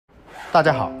大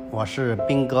家好，我是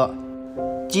斌哥。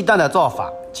鸡蛋的做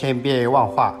法千变万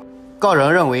化，个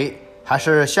人认为还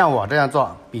是像我这样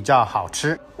做比较好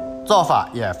吃，做法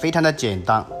也非常的简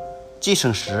单，既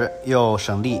省时又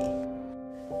省力，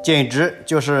简直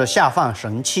就是下饭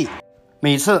神器。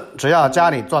每次只要家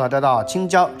里做了这道青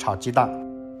椒炒鸡蛋，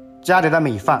家里的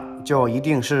米饭就一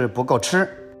定是不够吃。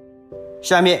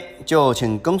下面就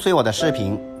请跟随我的视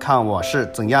频看我是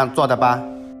怎样做的吧。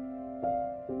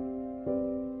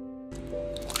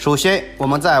首先，我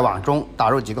们在碗中打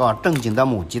入几个正经的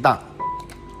母鸡蛋，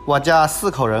我家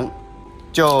4口人，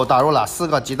就打入了4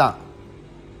个鸡蛋，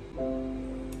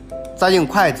再用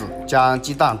筷子将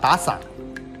鸡蛋打散，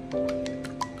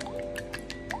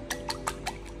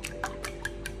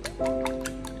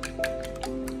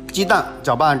鸡蛋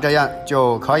搅拌这样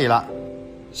就可以了。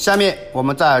下面我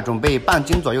们再准备半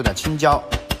斤左右的青椒，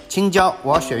青椒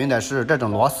我选用的是这种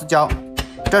螺丝椒，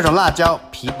这种辣椒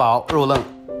皮薄肉嫩，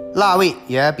辣味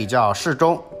也比较适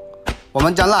中。我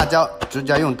们将辣椒直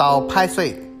接用刀拍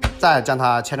碎，再将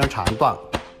它切成长段。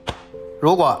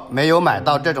如果没有买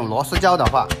到这种螺丝椒的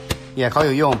话，也可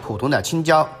以用普通的青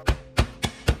椒。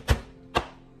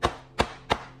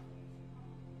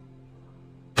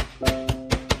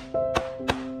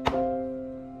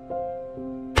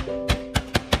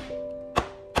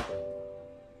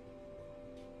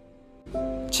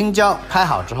青椒拍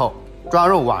好之后，装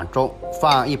入碗中，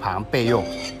放一旁备用。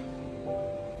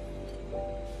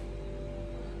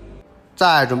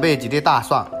再准备几粒大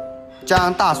蒜，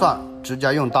将大蒜直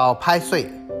接用刀拍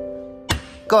碎。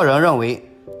个人认为，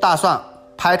大蒜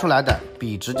拍出来的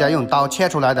比直接用刀切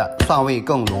出来的蒜味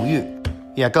更浓郁，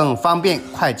也更方便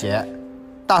快捷。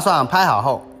大蒜拍好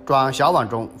后，装小碗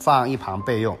中，放一旁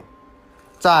备用。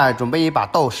再准备一把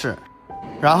豆豉，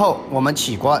然后我们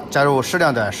起锅，加入适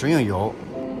量的食用油，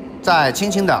再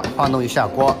轻轻地晃动一下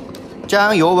锅，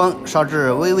将油温烧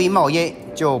至微微冒烟，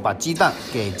就把鸡蛋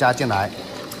给加进来。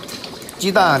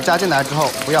鸡蛋加进来之后，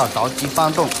不要着急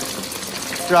翻动，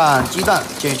让鸡蛋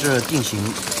煎至定型，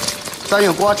再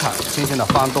用锅铲轻轻地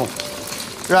翻动，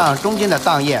让中间的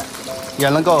蛋液也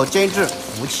能够煎至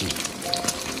浮起。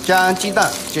将鸡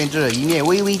蛋煎至一面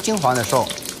微微金黄的时候，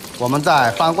我们再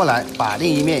翻过来把另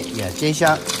一面也煎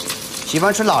香。喜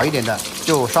欢吃老一点的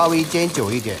就稍微煎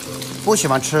久一点，不喜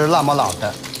欢吃那么老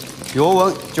的，油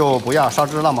温就不要烧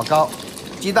至那么高。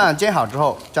鸡蛋煎好之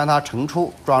后，将它盛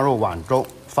出，装入碗中，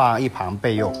放一旁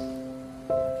备用。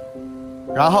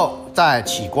然后再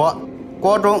起锅，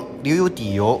锅中留有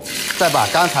底油，再把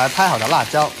刚才拍好的辣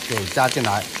椒给加进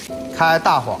来，开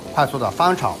大火快速的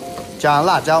翻炒，将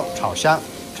辣椒炒香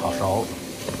炒熟，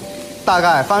大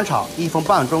概翻炒1分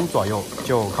半钟左右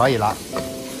就可以了。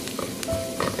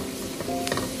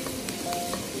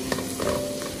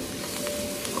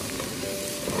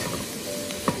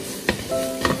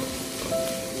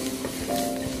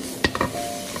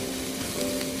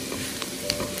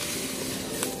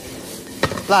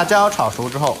辣椒炒熟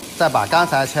之后，再把刚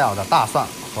才切好的大蒜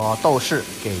和豆豉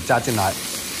给加进来，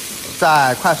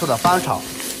再快速的翻炒，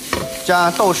将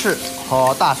豆豉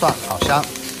和大蒜炒香。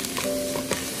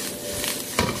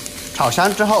炒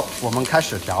香之后，我们开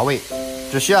始调味，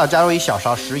只需要加入1小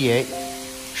勺食盐，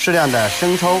适量的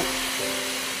生抽，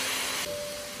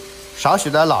少许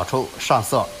的老抽上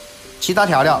色，其他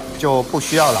调料就不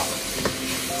需要了。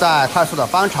再快速的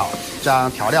翻炒，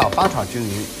将调料翻炒均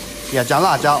匀，也将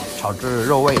辣椒炒至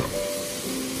入味。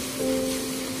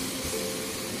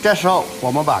这时候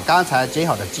我们把刚才煎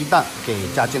好的鸡蛋给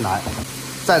加进来，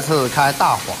再次开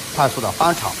大火快速的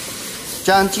翻炒，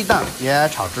将鸡蛋也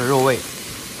炒至入味。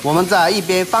我们在一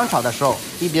边翻炒的时候，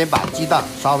一边把鸡蛋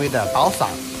稍微的捣散，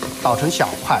捣成小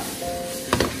块，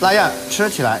那样吃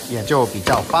起来也就比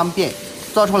较方便，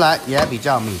做出来也比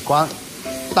较美观。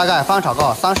大概翻炒个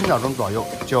30秒钟左右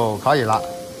就可以了。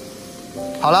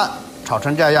好了，炒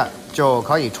成这样就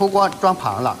可以出锅装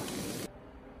盘了。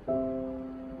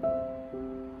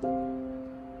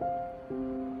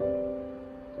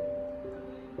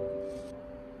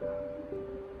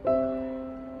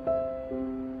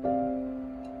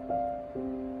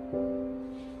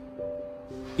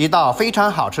一道非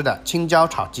常好吃的青椒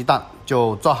炒鸡蛋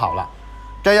就做好了。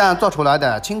这样做出来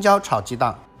的青椒炒鸡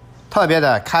蛋特别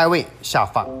的开胃下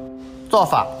饭，做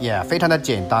法也非常的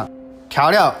简单，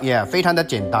调料也非常的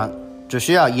简单，只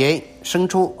需要盐、生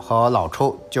抽和老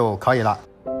抽就可以了。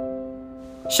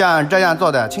像这样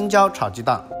做的青椒炒鸡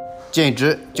蛋简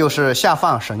直就是下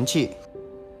饭神器，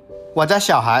我家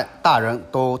小孩大人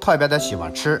都特别的喜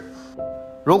欢吃。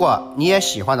如果你也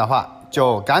喜欢的话，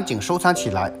就赶紧收藏起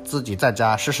来，自己在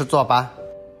家试试做吧。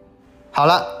好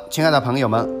了，亲爱的朋友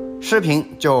们，视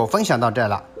频就分享到这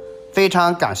了。非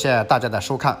常感谢大家的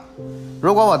收看。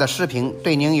如果我的视频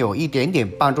对您有一点点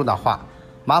帮助的话，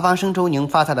麻烦伸出您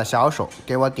发财的小手，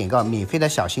给我点个免费的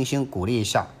小心心，鼓励一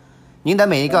下。您的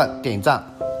每一个点赞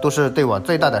都是对我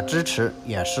最大的支持，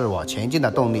也是我前进的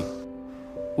动力。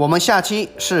我们下期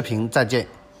视频再见，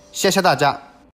谢谢大家。